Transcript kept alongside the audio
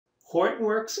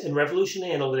Hortonworks and Revolution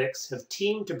Analytics have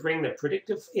teamed to bring the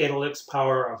predictive analytics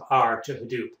power of R to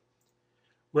Hadoop.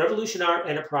 Revolution R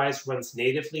Enterprise runs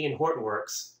natively in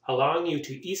Hortonworks, allowing you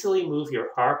to easily move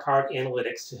your R-powered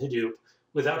analytics to Hadoop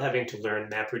without having to learn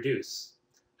MapReduce.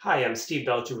 Hi, I'm Steve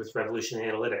Belcher with Revolution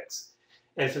Analytics,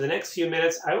 and for the next few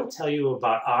minutes I will tell you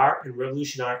about R and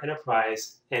Revolution R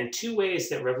Enterprise and two ways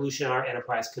that Revolution R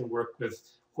Enterprise can work with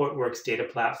Hortonworks data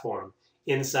platform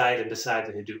inside and beside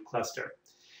the Hadoop cluster.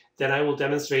 Then I will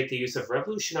demonstrate the use of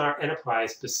Revolution R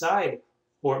Enterprise beside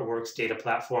Hortonworks data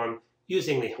platform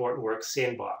using the Hortonworks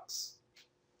Sandbox.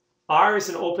 R is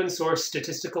an open source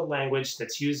statistical language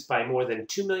that's used by more than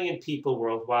 2 million people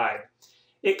worldwide.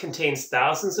 It contains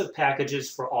thousands of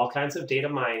packages for all kinds of data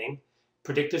mining,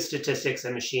 predictive statistics,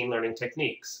 and machine learning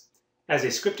techniques. As a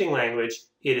scripting language,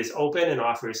 it is open and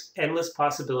offers endless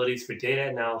possibilities for data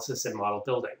analysis and model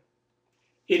building.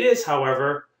 It is,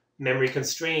 however, memory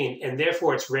constrained, and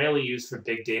therefore it's rarely used for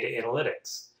big data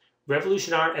analytics.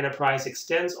 Revolution R Enterprise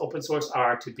extends open source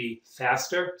R to be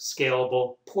faster,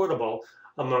 scalable, portable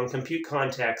among compute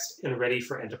contexts, and ready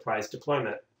for enterprise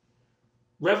deployment.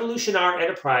 Revolution R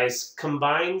Enterprise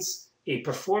combines a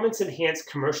performance-enhanced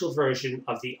commercial version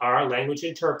of the R language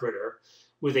interpreter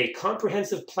with a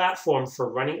comprehensive platform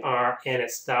for running R and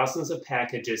its thousands of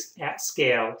packages at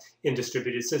scale in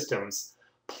distributed systems,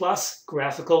 plus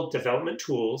graphical development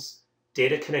tools,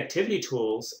 data connectivity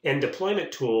tools, and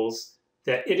deployment tools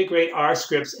that integrate R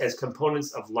scripts as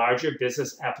components of larger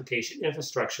business application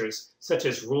infrastructures, such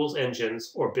as rules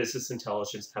engines or business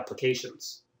intelligence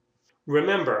applications.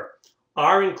 Remember,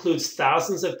 R includes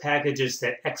thousands of packages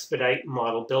that expedite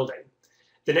model building.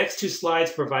 The next two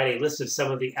slides provide a list of some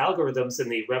of the algorithms in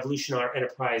the Revolution R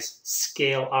Enterprise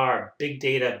Scale R Big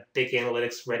Data, Big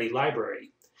Analytics Ready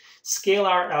library. Scale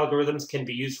R algorithms can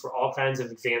be used for all kinds of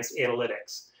advanced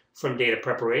analytics, from data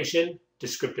preparation,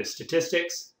 descriptive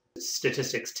statistics,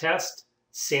 statistics test,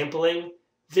 sampling,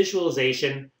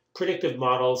 visualization, predictive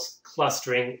models,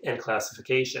 clustering, and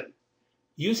classification.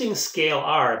 Using Scale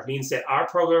R means that our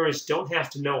programmers don't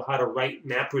have to know how to write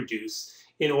MapReduce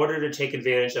in order to take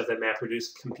advantage of the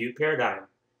MapReduce compute paradigm.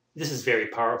 This is very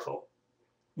powerful.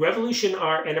 Revolution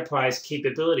R Enterprise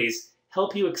capabilities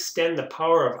help you extend the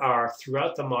power of R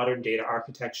throughout the modern data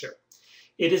architecture.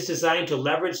 It is designed to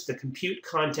leverage the compute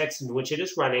context in which it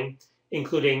is running,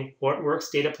 including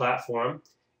Hortonworks data platform,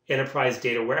 enterprise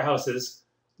data warehouses,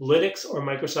 Linux or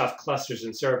Microsoft clusters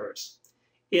and servers.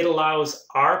 It allows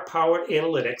R-powered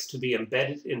analytics to be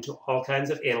embedded into all kinds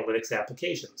of analytics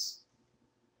applications.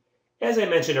 As I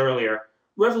mentioned earlier,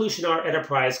 Revolution R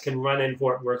Enterprise can run in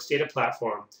Hortonworks data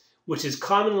platform, which is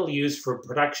commonly used for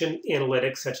production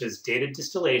analytics such as data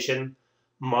distillation,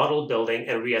 model building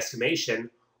and re-estimation,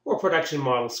 or production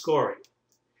model scoring.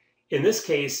 In this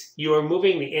case, you are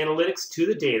moving the analytics to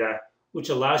the data, which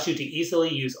allows you to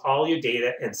easily use all your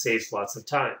data and saves lots of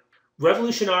time.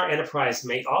 Revolution R Enterprise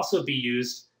may also be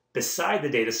used beside the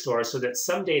data store so that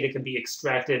some data can be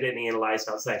extracted and analyzed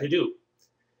outside Hadoop.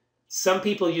 Some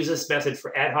people use this method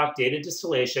for ad hoc data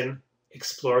distillation,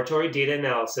 exploratory data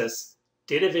analysis,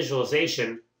 data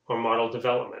visualization, or model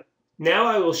development. Now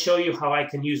I will show you how I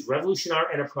can use Revolution R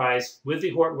Enterprise with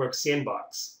the Hortonworks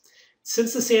Sandbox.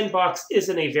 Since the Sandbox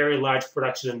isn't a very large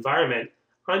production environment,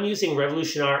 I'm using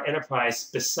Revolution R Enterprise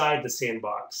beside the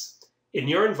Sandbox. In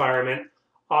your environment,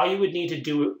 all you would need to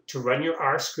do to run your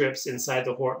R scripts inside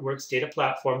the Hortonworks data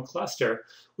platform cluster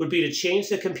would be to change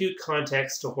the compute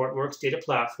context to Hortonworks data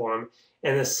platform,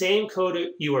 and the same code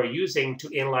you are using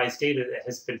to analyze data that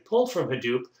has been pulled from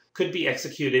Hadoop could be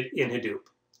executed in Hadoop.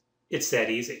 It's that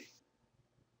easy.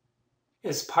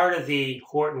 As part of the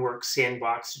Hortonworks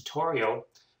Sandbox tutorial,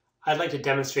 I'd like to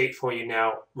demonstrate for you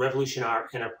now Revolution R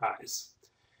Enterprise.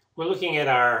 We're looking at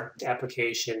our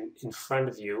application in front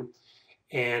of you,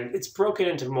 and it's broken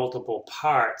into multiple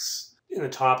parts. In the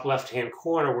top left-hand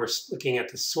corner, we're looking at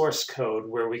the source code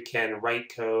where we can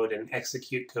write code and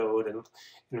execute code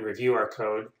and review our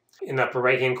code. In the upper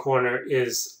right-hand corner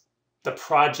is the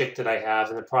project that I have,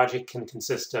 and the project can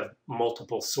consist of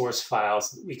multiple source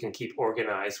files that we can keep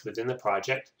organized within the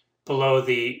project. Below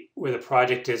where the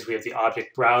project is, we have the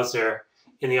object browser.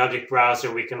 In the object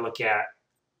browser, we can look at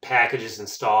packages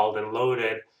installed and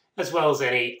loaded, as well as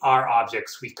any R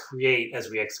objects we create as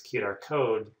we execute our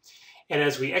code. And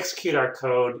as we execute our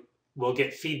code, we'll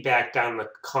get feedback down the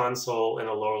console in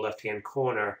the lower left-hand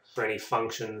corner for any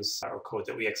functions or code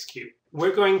that we execute.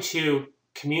 We're going to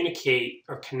communicate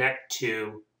or connect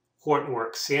to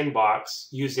Hortonworks Sandbox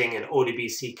using an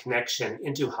ODBC connection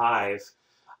into Hive.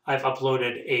 I've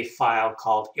uploaded a file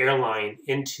called airline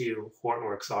into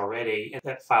Hortonworks already, and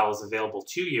that file is available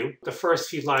to you. The first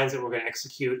few lines that we're going to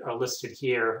execute are listed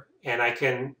here and I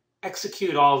can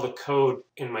execute all the code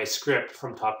in my script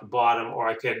from top to bottom, or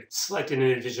I could select an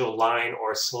individual line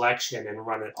or selection and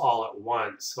run it all at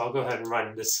once. So I'll go ahead and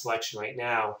run this selection right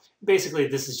now. Basically,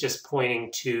 this is just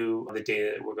pointing to the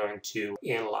data that we're going to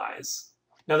analyze.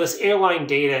 Now, this airline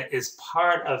data is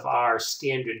part of our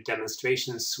standard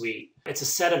demonstration suite. It's a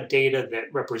set of data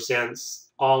that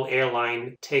represents all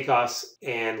airline takeoffs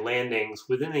and landings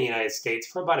within the United States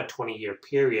for about a 20-year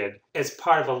period. As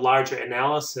part of a larger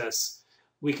analysis,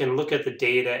 we can look at the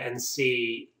data and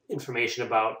see information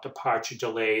about departure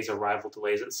delays, arrival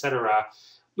delays, etc.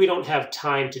 We don't have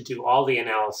time to do all the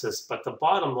analysis, but the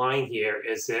bottom line here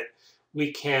is that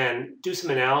we can do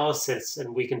some analysis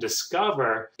and we can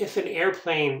discover if an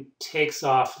airplane takes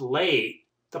off late,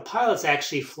 the pilots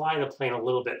actually fly the plane a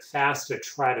little bit faster,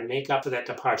 try to make up for that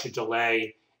departure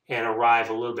delay and arrive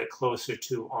a little bit closer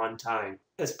to on time.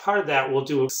 As part of that, we'll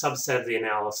do a subset of the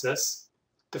analysis.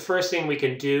 The first thing we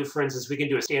can do, for instance, we can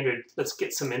do a standard, let's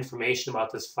get some information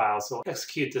about this file. So we'll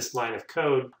execute this line of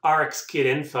code,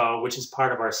 rxkit.info, which is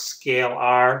part of our scale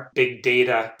R big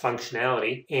data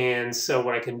functionality. And so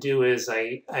what I can do is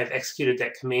I've executed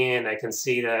that command. I can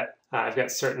see that I've got a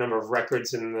certain number of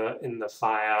records in the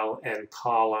file and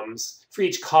columns. For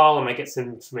each column, I get some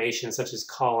information such as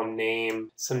column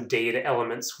name, some data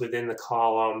elements within the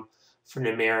column. For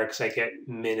numerics, I get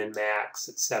min and max,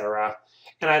 etc.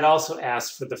 And I'd also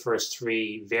ask for the first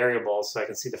three variables, so I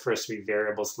can see the first three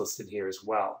variables listed here as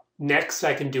well. Next,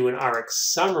 I can do an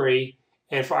Rx summary.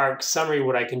 And for Rx summary,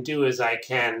 what I can do is I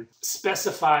can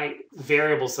specify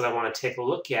variables that I want to take a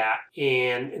look at.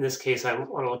 And in this case, I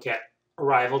want to look at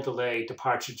arrival delay,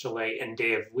 departure delay, and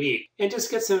day of week, and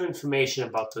just get some information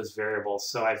about those variables.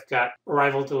 So I've got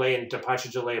arrival delay and departure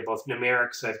delay are both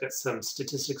numeric, so I've got some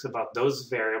statistics about those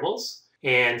variables.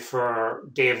 And for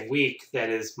day of week, that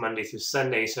is Monday through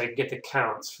Sunday, so I can get the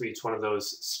counts for each one of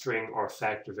those string or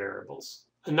factor variables.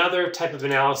 Another type of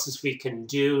analysis we can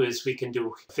do is we can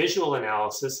do visual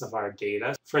analysis of our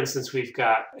data. For instance, we've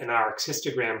got an Rx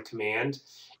histogram command.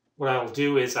 What I'll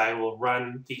do is I will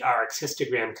run the Rx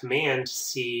histogram command to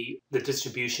see the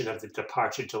distribution of the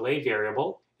departure delay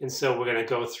variable. And so we're going to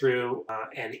go through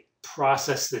and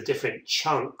process the different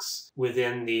chunks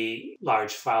within the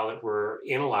large file that we're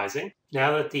analyzing.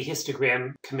 Now that the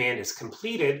histogram command is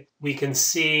completed, we can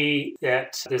see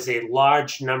that there's a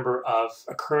large number of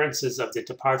occurrences of the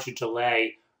departure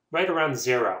delay right around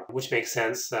 0, which makes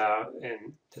sense,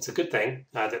 and that's a good thing,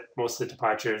 that most of the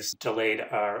departures delayed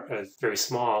are very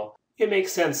small. It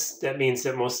makes sense. That means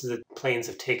that most of the planes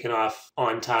have taken off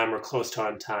on time or close to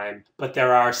on time, but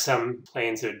there are some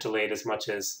planes that are delayed as much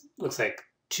as, looks like,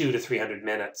 200 to 300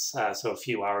 minutes, so a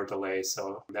few hour delay,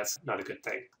 so that's not a good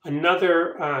thing.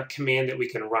 Another command that we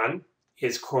can run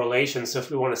is correlation. So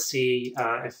if we want to see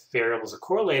if variables are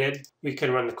correlated, we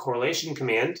can run the correlation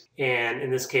command. And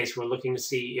in this case, we're looking to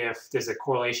see if there's a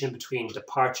correlation between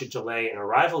departure delay and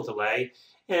arrival delay.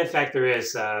 And in fact, there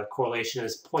is. Correlation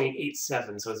is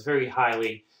 0.87, so it's very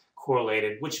highly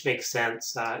correlated, which makes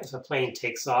sense. If a plane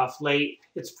takes off late,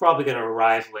 it's probably going to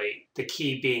arrive late. The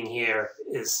key being here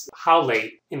is how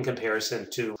late in comparison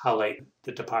to how late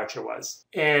the departure was.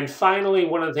 And finally,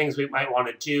 one of the things we might want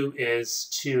to do is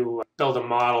to build a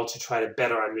model to try to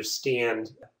better understand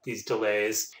these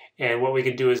delays. And what we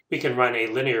can do is we can run a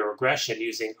linear regression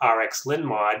using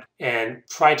rxlinmod and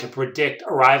try to predict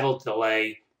arrival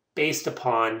delay based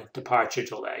upon departure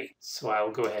delay. So I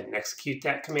will go ahead and execute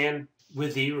that command.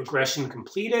 With the regression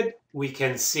completed, we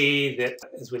can see that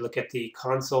as we look at the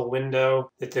console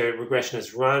window that the regression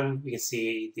is run. We can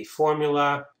see the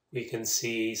formula. We can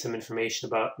see some information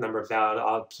about number of valid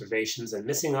observations and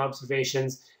missing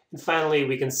observations. And finally,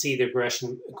 we can see the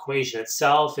regression equation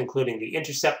itself, including the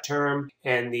intercept term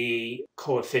and the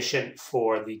coefficient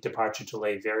for the departure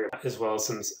delay variable, as well as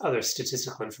some other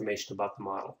statistical information about the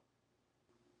model.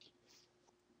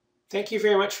 Thank you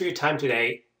very much for your time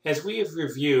today, as we have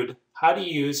reviewed how to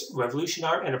use Revolution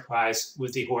R Enterprise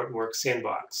with the Hortonworks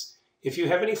Sandbox. If you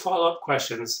have any follow-up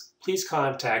questions, please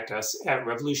contact us at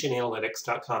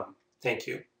revolutionanalytics.com. Thank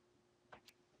you.